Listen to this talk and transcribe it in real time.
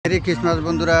Merry Christmas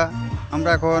বন্ধুরা, আমরা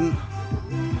এখন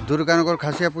দুর্গানগর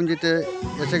খাসিয়াপুঞ্জিতে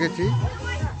এসে গেছি।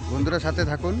 বন্ধুরা সাথে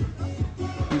থাকুন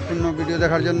সম্পূর্ণ ভিডিও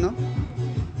দেখার জন্য।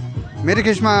 Merry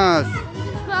Christmas.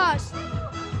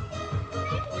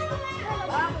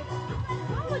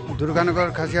 দুর্গানগর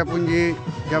খাসিয়াপুঞ্জি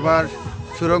যাবার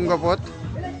সুরঙ্গ পথ,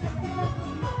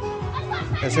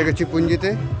 এসে গেছি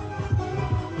পুঞ্জিতে।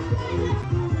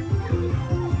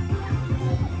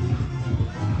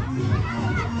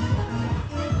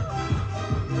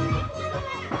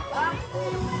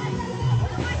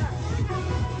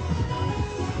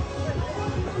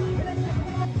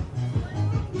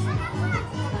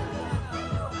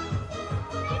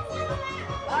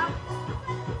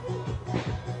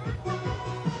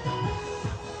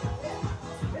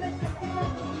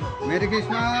 मेरी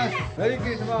क्रिसमस, मेरी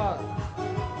क्रिसमस,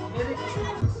 मेरी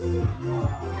क्रिसमस,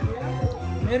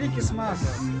 मेरी क्रिसमस।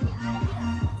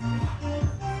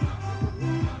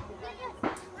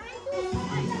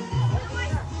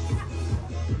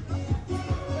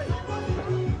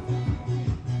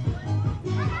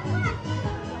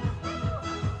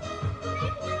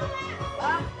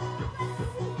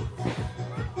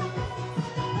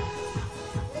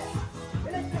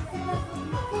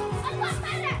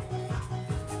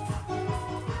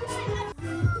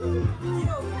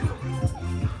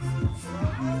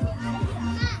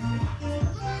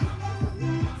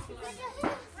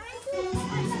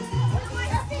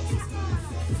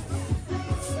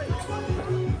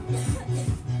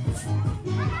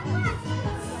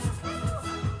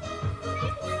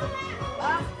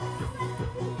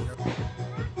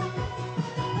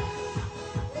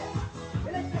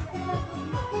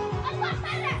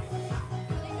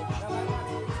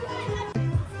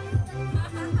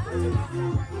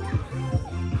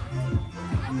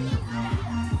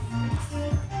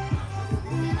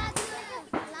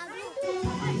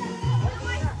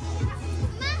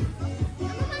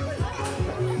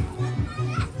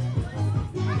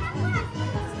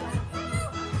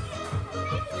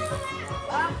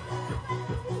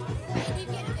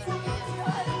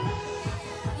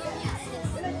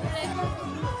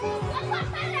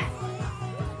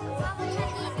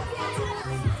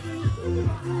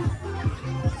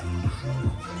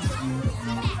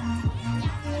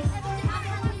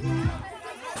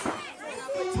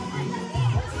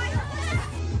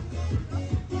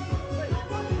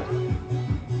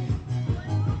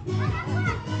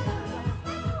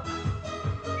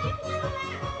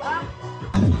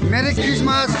 मेरी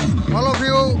Christmas all of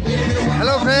you.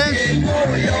 Hello friends,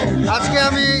 आज के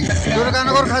हमी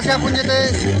दुर्गानगर खासियापुंजीते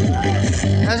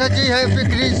एसेছি हैप्पी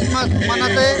क्रिसमास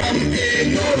मनाते।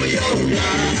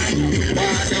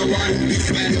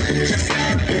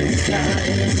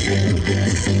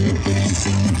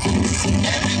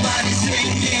 Everybody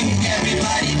singing,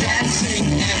 everybody dancing,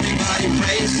 everybody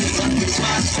praising on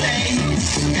Christmas Day.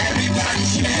 Everybody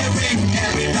sharing,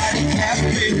 everybody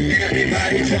clapping,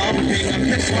 everybody jumping on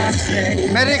Christmas Day.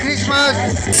 मेरी Christmas.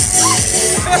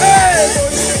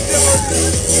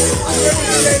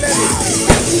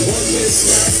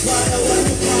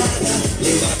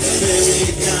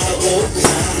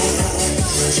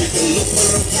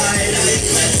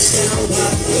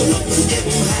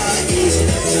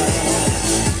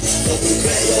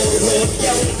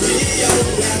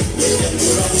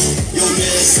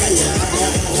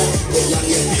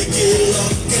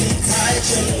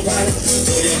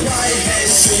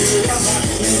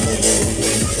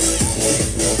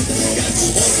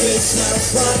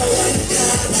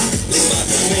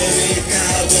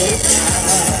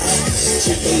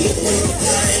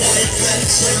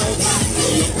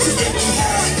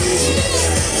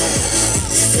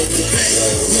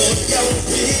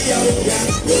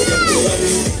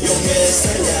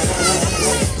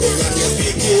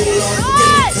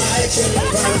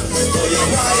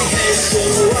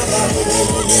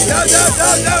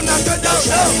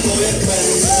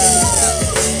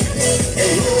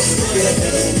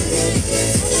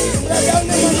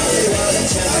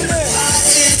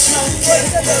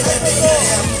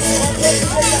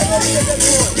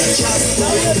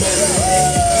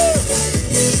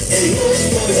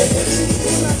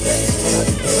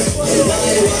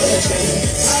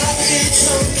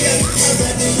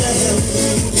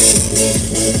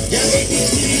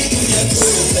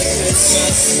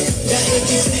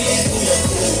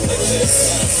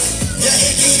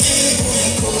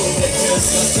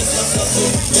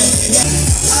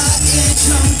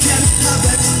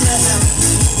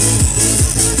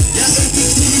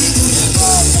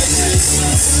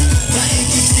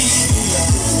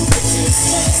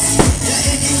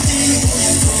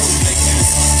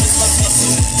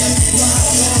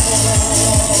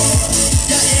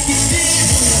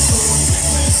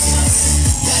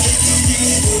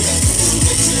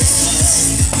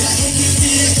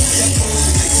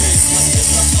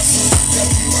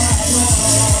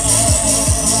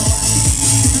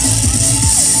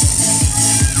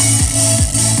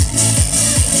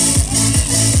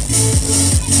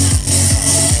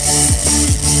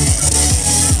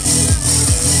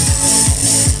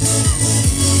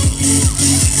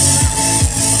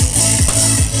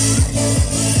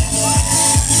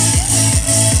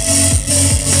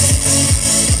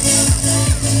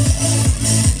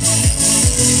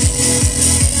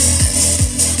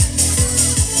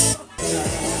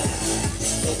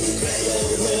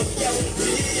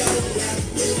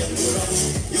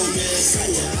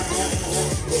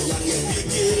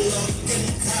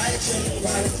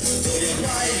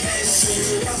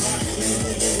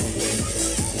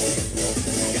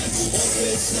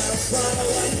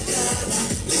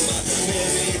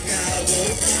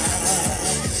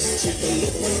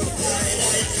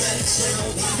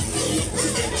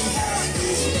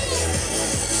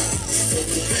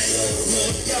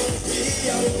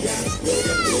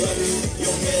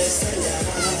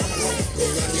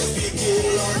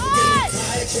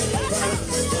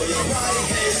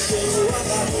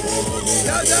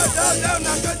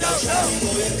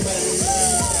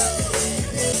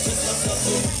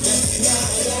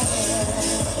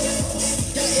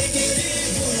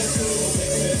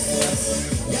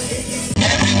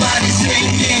 Everybody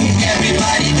singing,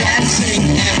 everybody dancing,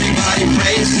 everybody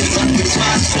praising on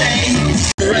Christmas Day.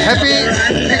 Happy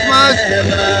Christmas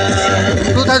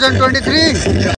 2023.